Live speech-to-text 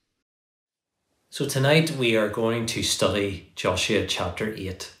So tonight we are going to study Joshua chapter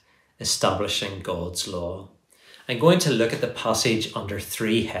 8, Establishing God's Law. I'm going to look at the passage under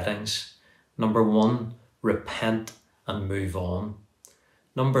three headings. Number 1, repent and move on.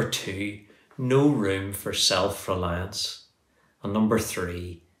 Number 2, no room for self-reliance. And number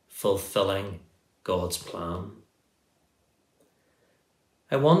 3, fulfilling God's plan.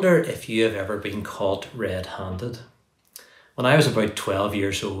 I wonder if you have ever been caught red-handed. When I was about 12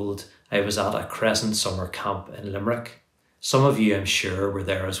 years old, I was at a Crescent summer camp in Limerick. Some of you, I'm sure, were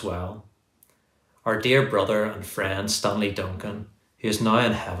there as well. Our dear brother and friend Stanley Duncan, who is now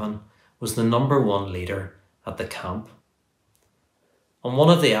in heaven, was the number 1 leader at the camp. On one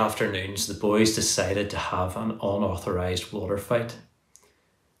of the afternoons, the boys decided to have an unauthorised water fight.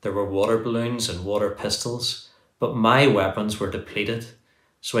 There were water balloons and water pistols, but my weapons were depleted,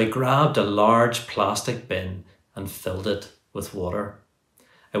 so I grabbed a large plastic bin and filled it with water.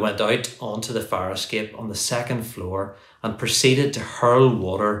 I went out onto the fire escape on the 2nd floor and proceeded to hurl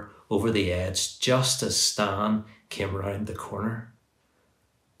water over the edge just as Stan came round the corner.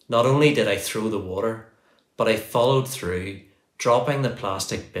 Not only did I throw the water, but I followed through, dropping the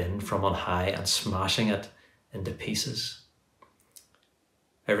plastic bin from on high and smashing it into pieces.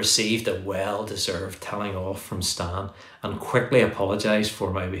 I received a well-deserved telling off from Stan and quickly apologised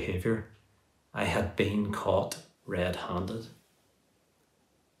for my behaviour. I had been caught red-handed.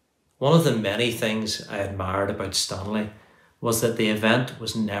 One of the many things I admired about Stanley was that the event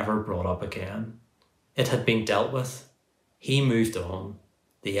was never brought up again. It had been dealt with. He moved on.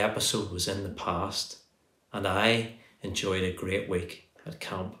 The episode was in the past, and I enjoyed a great week at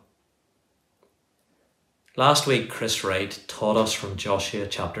camp. Last week, Chris Wright taught us from Joshua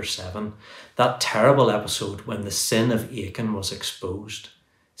chapter 7, that terrible episode when the sin of Achan was exposed,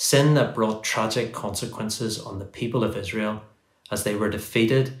 sin that brought tragic consequences on the people of Israel as they were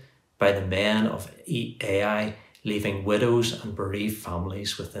defeated by the men of Ai, leaving widows and bereaved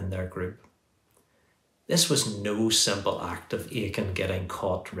families within their group. This was no simple act of Achan getting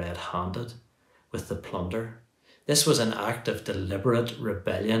caught red-handed with the plunder. This was an act of deliberate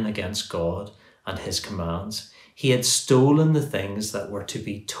rebellion against God and his commands. He had stolen the things that were to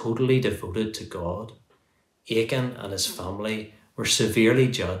be totally devoted to God. Achan and his family were severely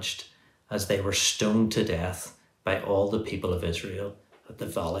judged as they were stoned to death by all the people of Israel at the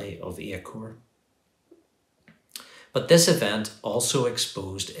valley of Achor. But this event also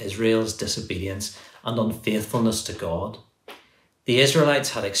exposed Israel's disobedience and unfaithfulness to God. The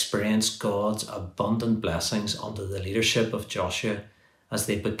Israelites had experienced God's abundant blessings under the leadership of Joshua as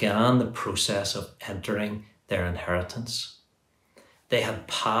they began the process of entering their inheritance. They had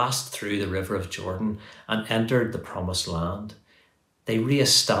passed through the river of Jordan and entered the promised land. They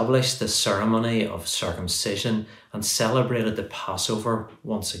re-established the ceremony of circumcision and celebrated the Passover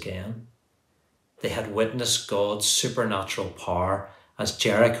once again. They had witnessed God's supernatural power as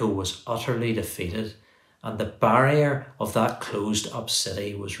Jericho was utterly defeated and the barrier of that closed-up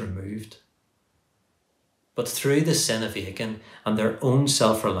city was removed. But through the sin of Achan and their own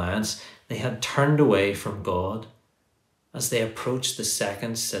self-reliance, they had turned away from God. As they approached the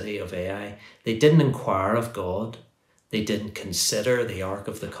 2nd city of Ai, they didn't inquire of God. They didn't consider the Ark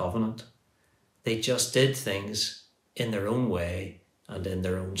of the Covenant. They just did things in their own way and in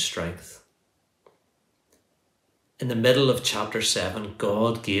their own strength. In the middle of chapter 7,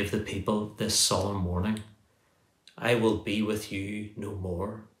 God gave the people this solemn warning. I will be with you no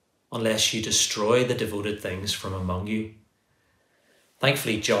more, unless you destroy the devoted things from among you.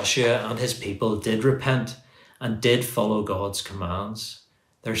 Thankfully, Joshua and his people did repent and did follow God's commands.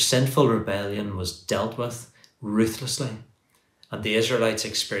 Their sinful rebellion was dealt with ruthlessly, and the Israelites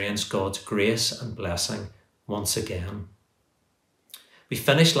experienced God's grace and blessing once again. We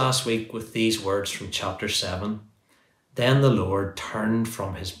finished last week with these words from chapter 7. Then the Lord turned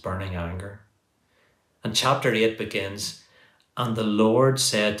from his burning anger. And chapter 8 begins, and the Lord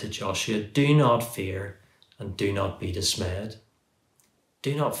said to Joshua, do not fear and do not be dismayed.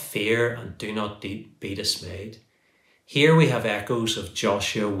 Do not fear and do not be dismayed. Here we have echoes of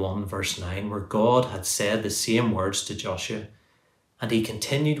Joshua 1 verse 9, where God had said the same words to Joshua, and he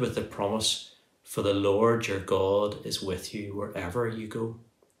continued with the promise, for the Lord your God is with you wherever you go.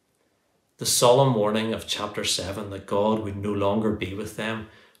 The solemn warning of chapter 7 that God would no longer be with them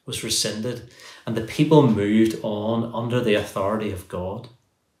was rescinded, and the people moved on under the authority of God.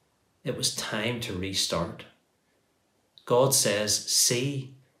 It was time to restart. God says,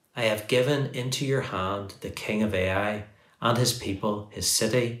 see, I have given into your hand the king of Ai and his people, his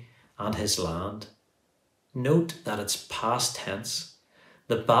city and his land. Note that it's past tense.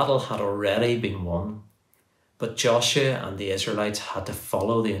 The battle had already been won, but Joshua and the Israelites had to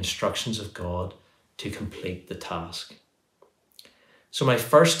follow the instructions of God to complete the task. So my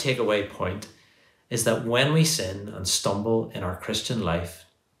first takeaway point is that when we sin and stumble in our Christian life,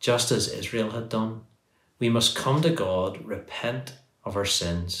 just as Israel had done, we must come to God, repent of our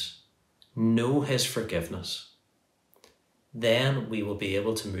sins, know his forgiveness. Then we will be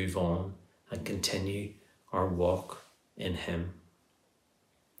able to move on and continue our walk in him.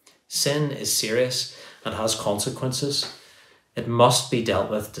 Sin is serious and has consequences. It must be dealt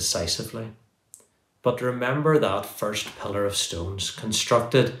with decisively. But remember that first pillar of stones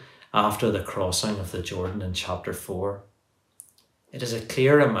constructed after the crossing of the Jordan in chapter 4. It is a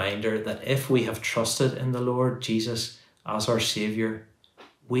clear reminder that if we have trusted in the Lord Jesus as our Saviour,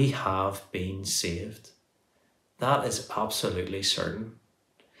 we have been saved. That is absolutely certain.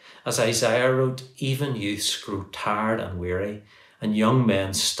 As Isaiah wrote, even youths grow tired and weary, and young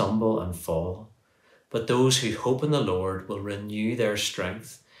men stumble and fall. But those who hope in the Lord will renew their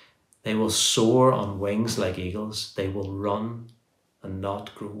strength. They will soar on wings like eagles. They will run and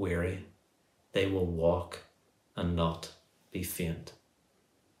not grow weary. They will walk and not be faint.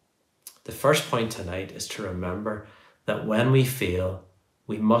 The first point tonight is to remember that when we fail,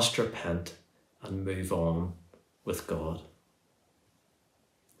 we must repent and move on with God.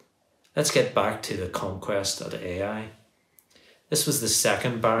 Let's get back to the conquest at Ai. This was the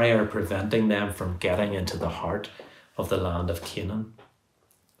second barrier preventing them from getting into the heart of the land of Canaan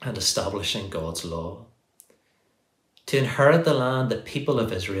and establishing God's law. To inherit the land, the people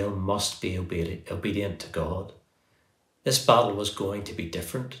of Israel must be obedient to God. This battle was going to be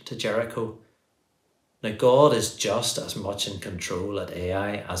different to Jericho. Now, God is just as much in control at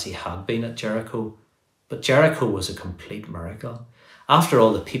Ai as he had been at Jericho, but Jericho was a complete miracle. After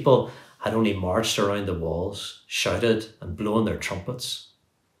all, the people had only marched around the walls, shouted and blown their trumpets.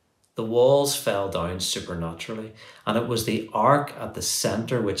 The walls fell down supernaturally, and it was the ark at the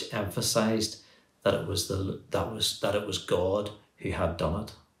centre which emphasised that it was God who had done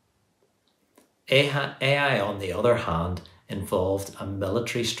it. Ai, on the other hand, involved a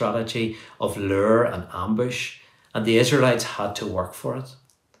military strategy of lure and ambush, and the Israelites had to work for it.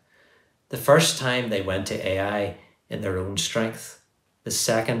 The first time they went to Ai in their own strength. The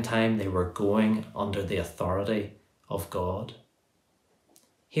second time they were going under the authority of God.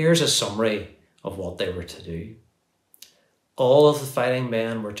 Here's a summary of what they were to do. All of the fighting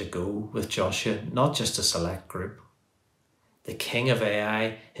men were to go with Joshua, not just a select group. The king of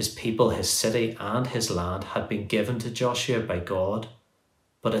Ai, his people, his city and his land had been given to Joshua by God,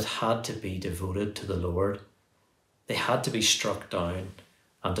 but it had to be devoted to the Lord. They had to be struck down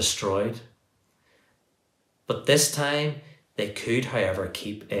and destroyed. But this time, they could, however,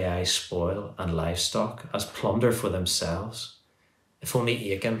 keep Ai's spoil and livestock as plunder for themselves. If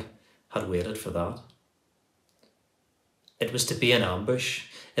only Achan had waited for that. It was to be an ambush.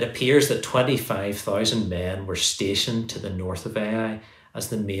 It appears that 25,000 men were stationed to the north of Ai as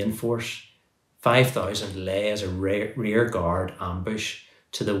the main force. 5,000 lay as a rear guard ambush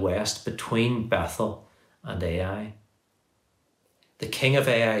to the west between Bethel and Ai. The king of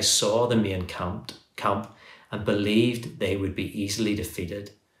Ai saw the main camp and believed they would be easily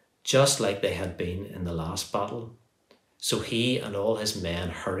defeated, just like they had been in the last battle. So he and all his men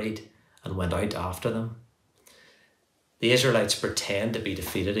hurried and went out after them. The Israelites pretend to be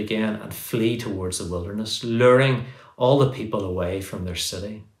defeated again and flee towards the wilderness, luring all the people away from their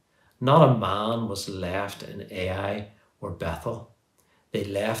city. Not a man was left in Ai or Bethel. They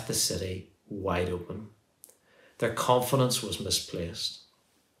left the city wide open. Their confidence was misplaced.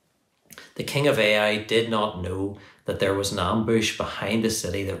 The king of Ai did not know that there was an ambush behind the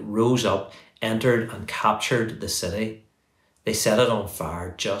city that rose up, entered and captured the city. They set it on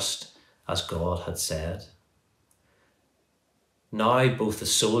fire just as God had said. Now both the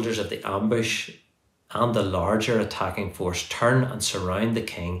soldiers of the ambush and the larger attacking force turn and surround the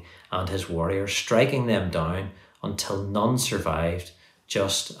king and his warriors, striking them down until none survived,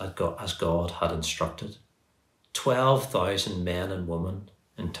 just as God had instructed. 12,000 men and women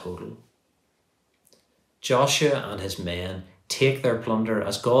in total. Joshua and his men take their plunder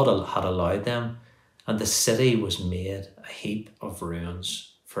as God had allowed them, and the city was made a heap of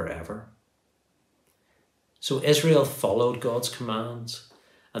ruins forever. So Israel followed God's commands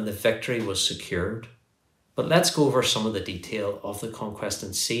and the victory was secured. But let's go over some of the detail of the conquest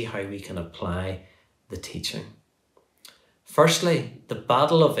and see how we can apply the teaching. Firstly, the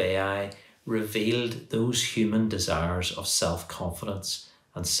Battle of Ai revealed those human desires of self-confidence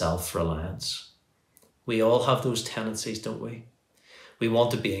and self-reliance. We all have those tendencies, don't we? We want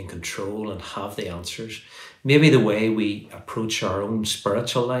to be in control and have the answers. Maybe the way we approach our own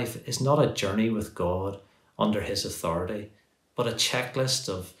spiritual life is not a journey with God under his authority, but a checklist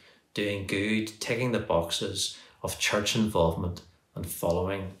of doing good, ticking the boxes of church involvement and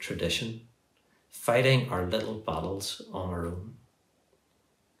following tradition, fighting our little battles on our own.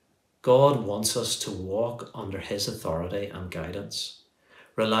 God wants us to walk under his authority and guidance,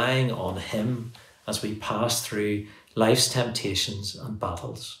 relying on him as we pass through life's temptations and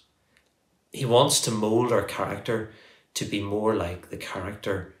battles. He wants to mould our character to be more like the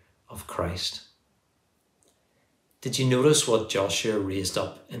character of Christ. Did you notice what Joshua raised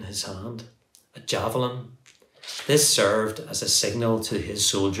up in his hand? A javelin. This served as a signal to his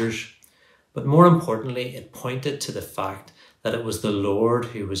soldiers, but more importantly, it pointed to the fact that it was the Lord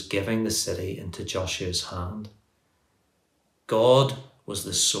who was giving the city into Joshua's hand. God was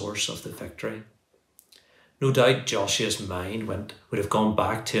the source of the victory. No doubt Joshua's mind would have gone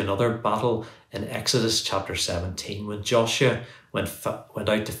back to another battle in Exodus chapter 17 when Joshua went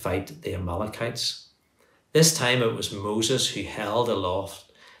out to fight the Amalekites. This time it was Moses who held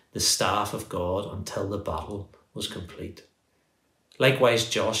aloft the staff of God until the battle was complete. Likewise,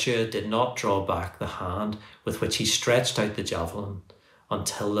 Joshua did not draw back the hand with which he stretched out the javelin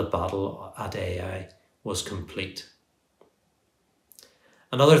until the battle at Ai was complete.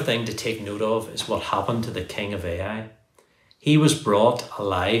 Another thing to take note of is what happened to the king of Ai. He was brought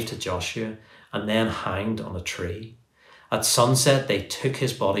alive to Joshua and then hanged on a tree. At sunset, they took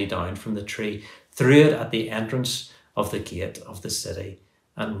his body down from the tree, threw it at the entrance of the gate of the city,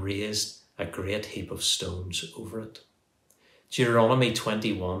 and raised a great heap of stones over it. Deuteronomy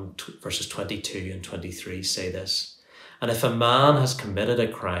 21 verses 22 and 23 say this, "And if a man has committed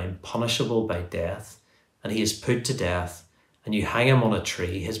a crime punishable by death, and he is put to death, and you hang him on a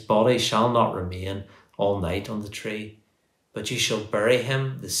tree, his body shall not remain all night on the tree, but you shall bury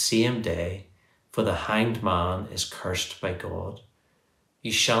him the same day, for the hanged man is cursed by God.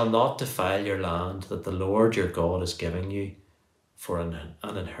 You shall not defile your land that the Lord your God is giving you for an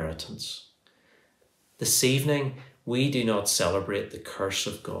inheritance." This evening, we do not celebrate the curse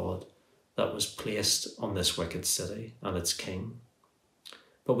of God that was placed on this wicked city and its king.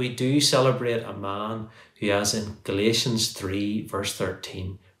 But we do celebrate a man who, as in Galatians 3 verse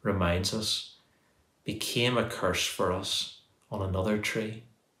 13 reminds us, became a curse for us on another tree.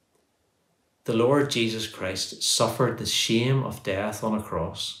 The Lord Jesus Christ suffered the shame of death on a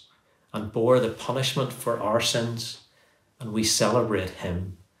cross and bore the punishment for our sins, and we celebrate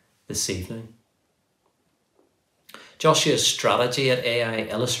him this evening. Joshua's strategy at Ai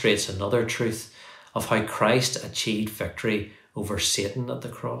illustrates another truth of how Christ achieved victory over Satan at the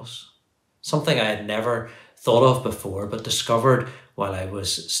cross. Something I had never thought of before, but discovered while I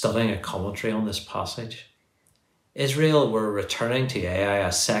was studying a commentary on this passage. Israel were returning to Ai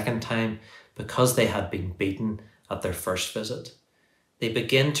a second time because they had been beaten at their first visit. They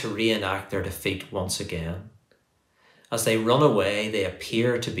begin to reenact their defeat once again. As they run away, they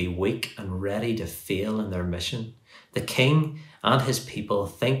appear to be weak and ready to fail in their mission. The king and his people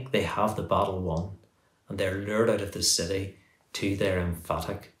think they have the battle won, and they're lured out of the city to their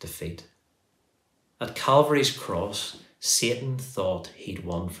emphatic defeat. At Calvary's cross, Satan thought he'd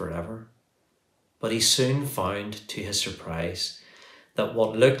won forever, but he soon found, to his surprise, that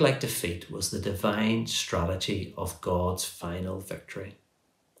what looked like defeat was the divine strategy of God's final victory.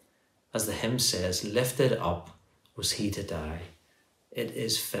 As the hymn says, "Lifted up was he to die. It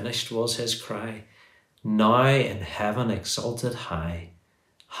is finished was his cry. Now in heaven exalted high.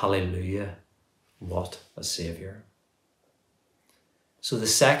 Hallelujah, what a Saviour." So the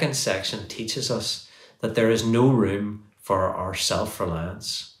second section teaches us that there is no room for our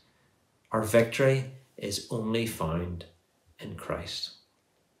self-reliance. Our victory is only found in Christ.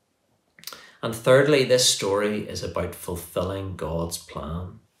 And thirdly, this story is about fulfilling God's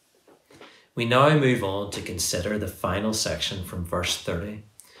plan. We now move on to consider the final section from verse 30.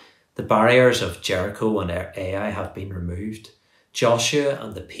 The barriers of Jericho and Ai have been removed. Joshua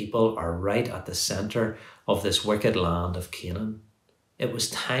and the people are right at the centre of this wicked land of Canaan. It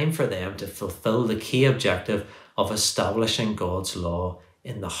was time for them to fulfill the key objective of establishing God's law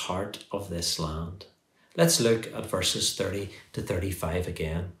in the heart of this land. Let's look at verses 30 to 35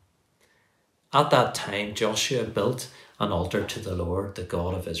 again. At that time, Joshua built an altar to the Lord, the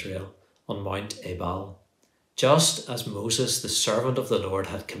God of Israel, on Mount Ebal, just as Moses, the servant of the Lord,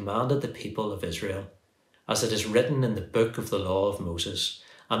 had commanded the people of Israel, as it is written in the book of the law of Moses,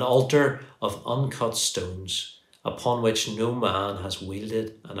 an altar of uncut stones, upon which no man has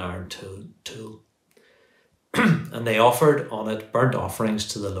wielded an iron tool. And they offered on it burnt offerings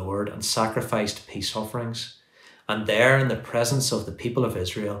to the Lord and sacrificed peace offerings. And there, in the presence of the people of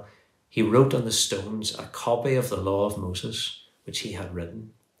Israel, he wrote on the stones a copy of the law of Moses, which he had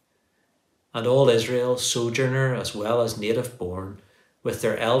written. And all Israel, sojourner as well as native born, with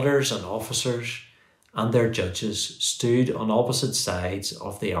their elders and officers and their judges, stood on opposite sides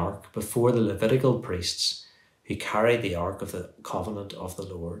of the ark before the Levitical priests who carried the ark of the covenant of the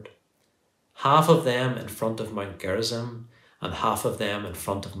Lord. Half of them in front of Mount Gerizim and half of them in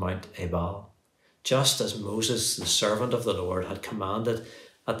front of Mount Ebal, just as Moses, the servant of the Lord, had commanded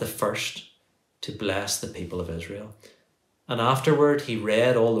at the first to bless the people of Israel. And afterward he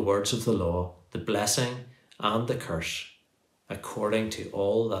read all the words of the law, the blessing and the curse, according to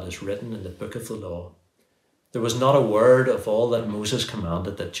all that is written in the book of the law. There was not a word of all that Moses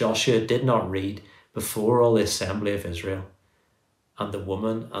commanded that Joshua did not read before all the assembly of Israel, and the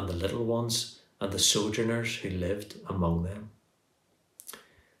woman and the little ones and the sojourners who lived among them.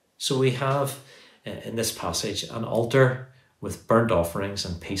 So we have in this passage an altar with burnt offerings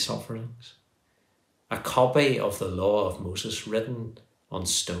and peace offerings, a copy of the law of Moses written on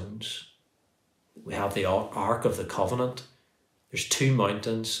stones. We have the Ark of the Covenant. There's 2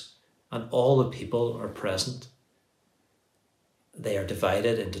 mountains and all the people are present. They are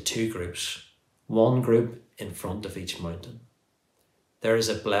divided into 2 groups, one group in front of each mountain. There is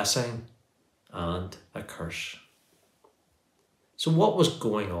a blessing and a curse. So what was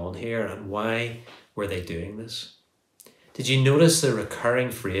going on here and why were they doing this? Did you notice the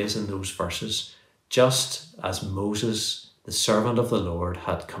recurring phrase in those verses, just as Moses, the servant of the Lord,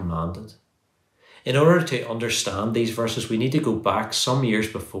 had commanded? In order to understand these verses, we need to go back some years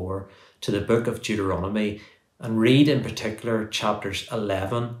before to the book of Deuteronomy and read in particular chapters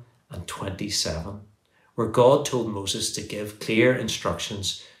 11 and 27, where God told Moses to give clear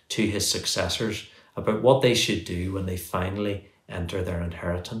instructions to his successors about what they should do when they finally enter their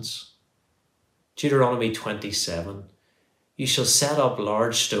inheritance. Deuteronomy 27, you shall set up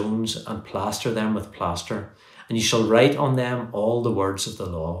large stones and plaster them with plaster, and you shall write on them all the words of the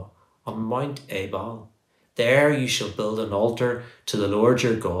law on Mount Ebal. There you shall build an altar to the Lord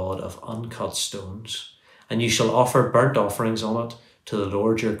your God of uncut stones, and you shall offer burnt offerings on it to the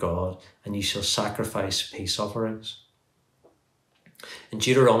Lord your God, and you shall sacrifice peace offerings. In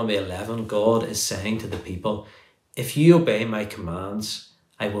Deuteronomy 11, God is saying to the people, if you obey my commands,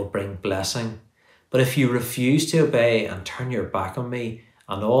 I will bring blessing. But if you refuse to obey and turn your back on me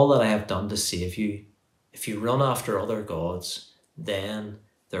and all that I have done to save you, if you run after other gods, then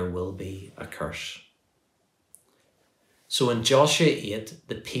there will be a curse. So in Joshua 8,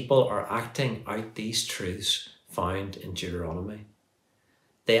 the people are acting out these truths found in Deuteronomy.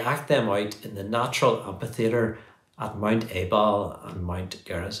 They act them out in the natural amphitheatre at Mount Ebal and Mount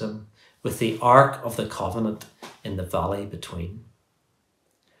Gerizim, with the Ark of the Covenant in the valley between.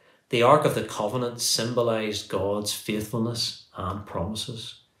 The Ark of the Covenant symbolised God's faithfulness and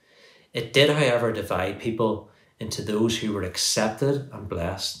promises. It did, however, divide people into those who were accepted and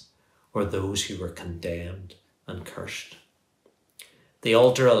blessed, or those who were condemned and cursed. The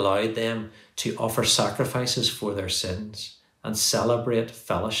altar allowed them to offer sacrifices for their sins and celebrate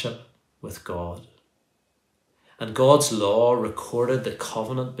fellowship with God. And God's law recorded the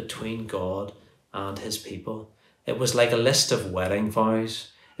covenant between God and his people. It was like a list of wedding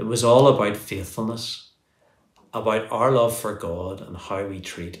vows. It was all about faithfulness, about our love for God and how we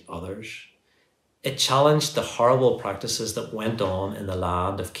treat others. It challenged the horrible practices that went on in the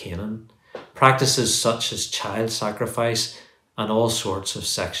land of Canaan, practices such as child sacrifice and all sorts of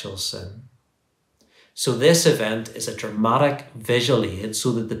sexual sin. So this event is a dramatic visual aid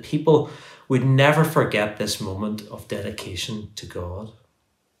so that the people would never forget this moment of dedication to God.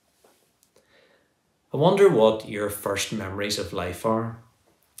 I wonder what your first memories of life are.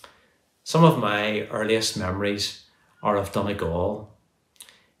 Some of my earliest memories are of Donegal.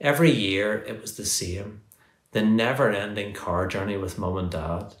 Every year it was the same, the never-ending car journey with Mum and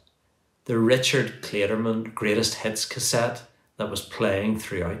Dad, the Richard Clayderman Greatest Hits cassette that was playing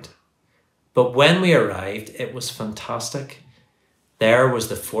throughout. But when we arrived, it was fantastic. There was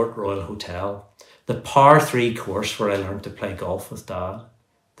the Fort Royal Hotel, the par 3 course where I learned to play golf with Dad,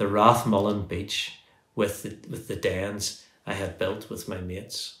 the Rathmullen Beach with the dens I had built with my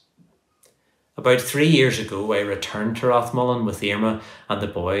mates. About 3 years ago, I returned to Rathmullen with Irma and the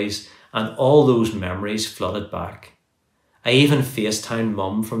boys, and all those memories flooded back. I even FaceTimed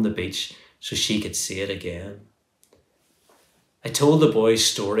Mum from the beach so she could see it again. I told the boys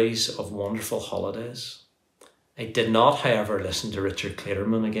stories of wonderful holidays. I did not, however, listen to Richard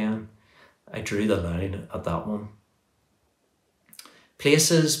Clayderman again. I drew the line at that one.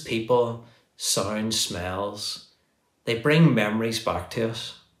 Places, people, sounds, smells, they bring memories back to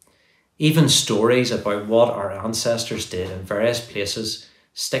us. Even stories about what our ancestors did in various places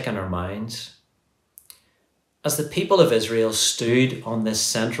stick in our minds. As the people of Israel stood on this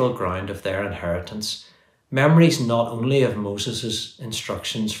central ground of their inheritance, Memories not only of Moses'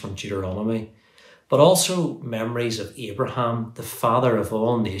 instructions from Deuteronomy, but also memories of Abraham, the father of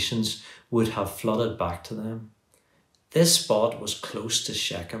all nations, would have flooded back to them. This spot was close to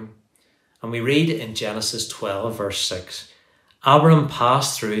Shechem, and we read in Genesis 12 verse 6, Abram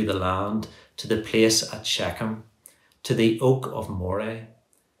passed through the land to the place at Shechem, to the oak of Moreh.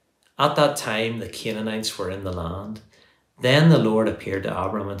 At that time the Canaanites were in the land. Then the Lord appeared to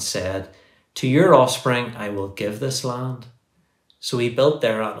Abram and said, to your offspring I will give this land. So he built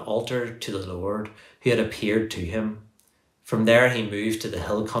there an altar to the Lord who had appeared to him. From there he moved to the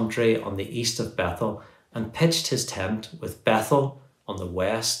hill country on the east of Bethel and pitched his tent with Bethel on the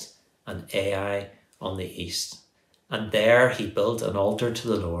west and Ai on the east. And there he built an altar to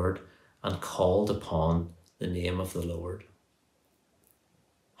the Lord and called upon the name of the Lord.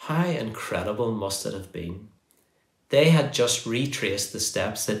 How incredible must it have been? They had just retraced the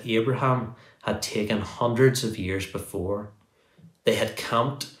steps that Abraham had taken hundreds of years before. They had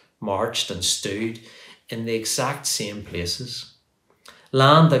camped, marched and stood in the exact same places.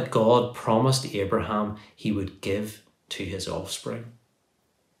 Land that God promised Abraham he would give to his offspring.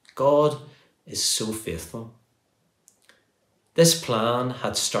 God is so faithful. This plan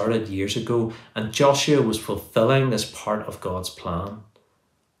had started years ago, and Joshua was fulfilling this part of God's plan.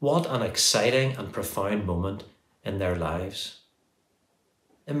 What an exciting and profound moment in their lives.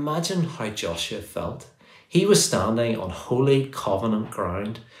 Imagine how Joshua felt. He was standing on holy covenant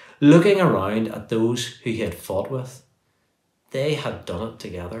ground, looking around at those who he had fought with. They had done it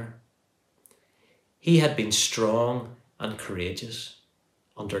together. He had been strong and courageous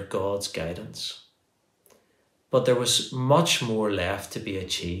under God's guidance. But there was much more left to be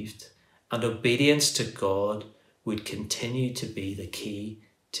achieved, and obedience to God would continue to be the key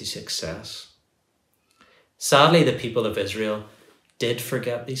to success. Sadly, the people of Israel did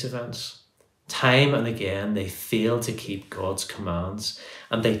forget these events. Time and again, they failed to keep God's commands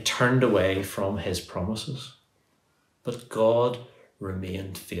and they turned away from his promises. But God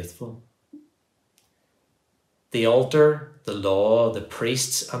remained faithful. The altar, the law, the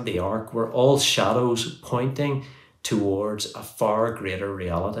priests and the ark were all shadows pointing towards a far greater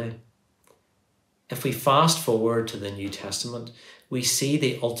reality. If we fast forward to the New Testament, we see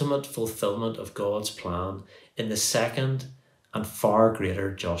the ultimate fulfillment of God's plan in the second and far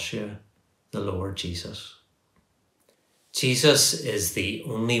greater Joshua, the Lord Jesus. Jesus is the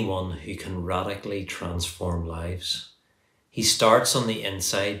only one who can radically transform lives. He starts on the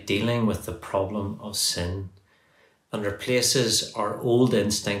inside dealing with the problem of sin and replaces our old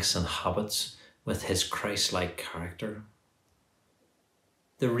instincts and habits with his Christ-like character.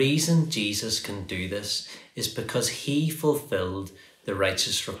 The reason Jesus can do this is because he fulfilled the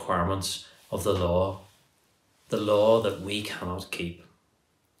righteous requirements of the law that we cannot keep.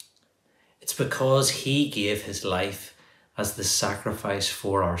 It's because he gave his life as the sacrifice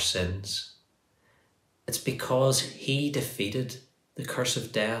for our sins. It's because he defeated the curse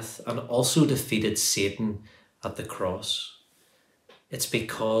of death and also defeated Satan at the cross. It's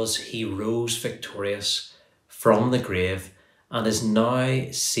because he rose victorious from the grave and is now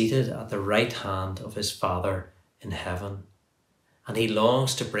seated at the right hand of his Father in heaven. And he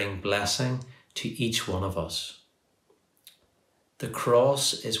longs to bring blessing to each one of us. The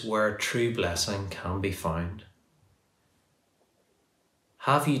cross is where true blessing can be found.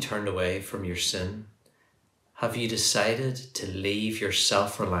 Have you turned away from your sin? Have you decided to leave your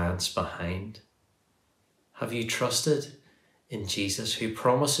self-reliance behind? Have you trusted in Jesus, who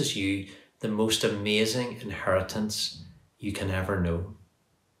promises you the most amazing inheritance you can ever know?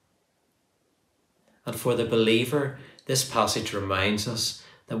 And for the believer, this passage reminds us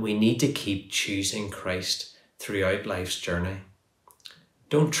that we need to keep choosing Christ throughout life's journey.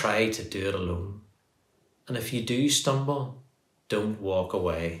 Don't try to do it alone. And if you do stumble, don't walk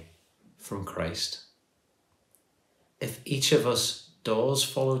away from Christ. If each of us does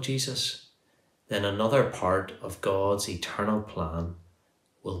follow Jesus, then another part of God's eternal plan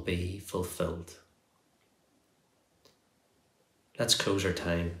will be fulfilled. Let's close our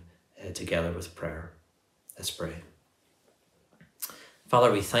time together with prayer. Let's pray. Father,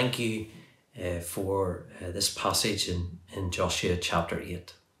 we thank you for this passage in Joshua chapter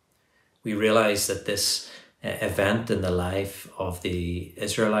 8. We realize that this event in the life of the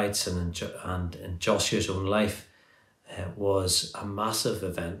Israelites and in Joshua's own life was a massive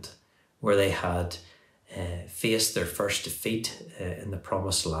event where they had faced their first defeat in the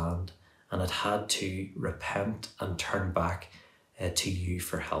promised land and had to repent and turn back to you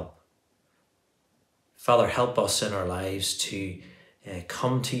for help. Father, help us in our lives to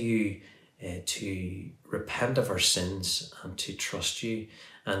come to you, to repent of our sins and to trust you.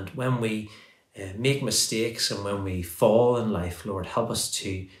 And when we make mistakes, and when we fall in life, Lord, help us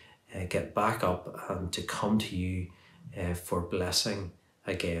to get back up and to come to you for blessing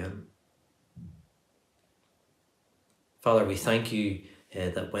again. Father, we thank you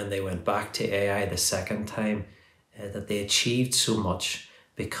that when they went back to Ai the second time, that they achieved so much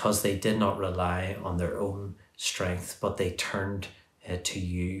because they did not rely on their own strength, but they turned to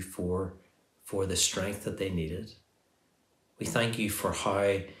you for the strength that they needed. We thank you for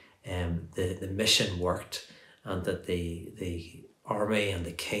how the mission worked, and that the army and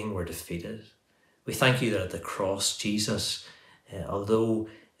the king were defeated. We thank you that at the cross, Jesus, although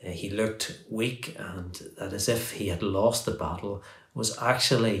he looked weak and that as if he had lost the battle, was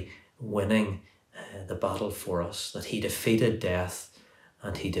actually winning the battle for us, that he defeated death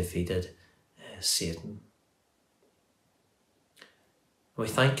and he defeated Satan. We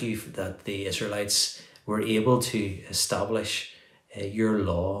thank you that the Israelites were able to establish your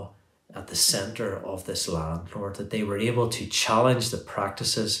law at the centre of this land, Lord, that they were able to challenge the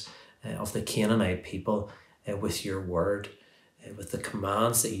practices of the Canaanite people with your word, with the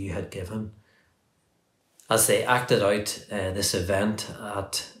commands that you had given. As they acted out this event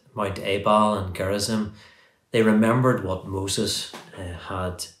at Mount Ebal and Gerizim, they remembered what Moses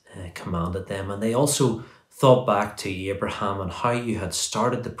had commanded them, and they also thought back to Abraham and how you had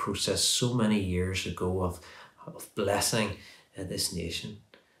started the process so many years ago of blessing this nation.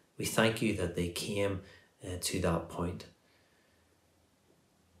 We thank you that they came to that point.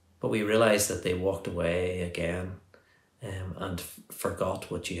 But we realize that they walked away again and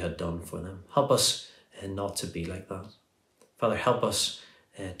forgot what you had done for them. Help us not to be like that. Father, help us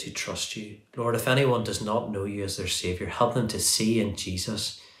to trust you. Lord, if anyone does not know you as their Saviour, help them to see in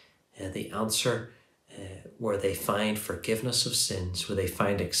Jesus the answer where they find forgiveness of sins, where they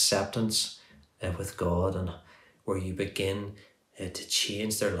find acceptance with God, and where you begin to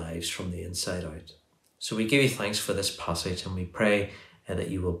change their lives from the inside out. So we give you thanks for this passage, and we pray that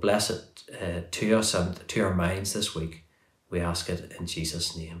you will bless it to us and to our minds this week. We ask it in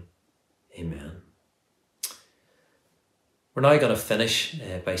Jesus' name. Amen. We're now going to finish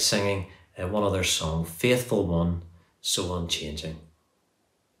by singing one other song, Faithful One, So Unchanging.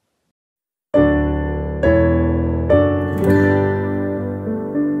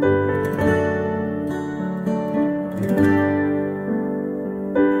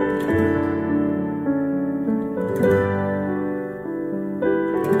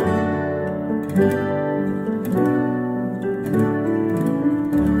 Thank you.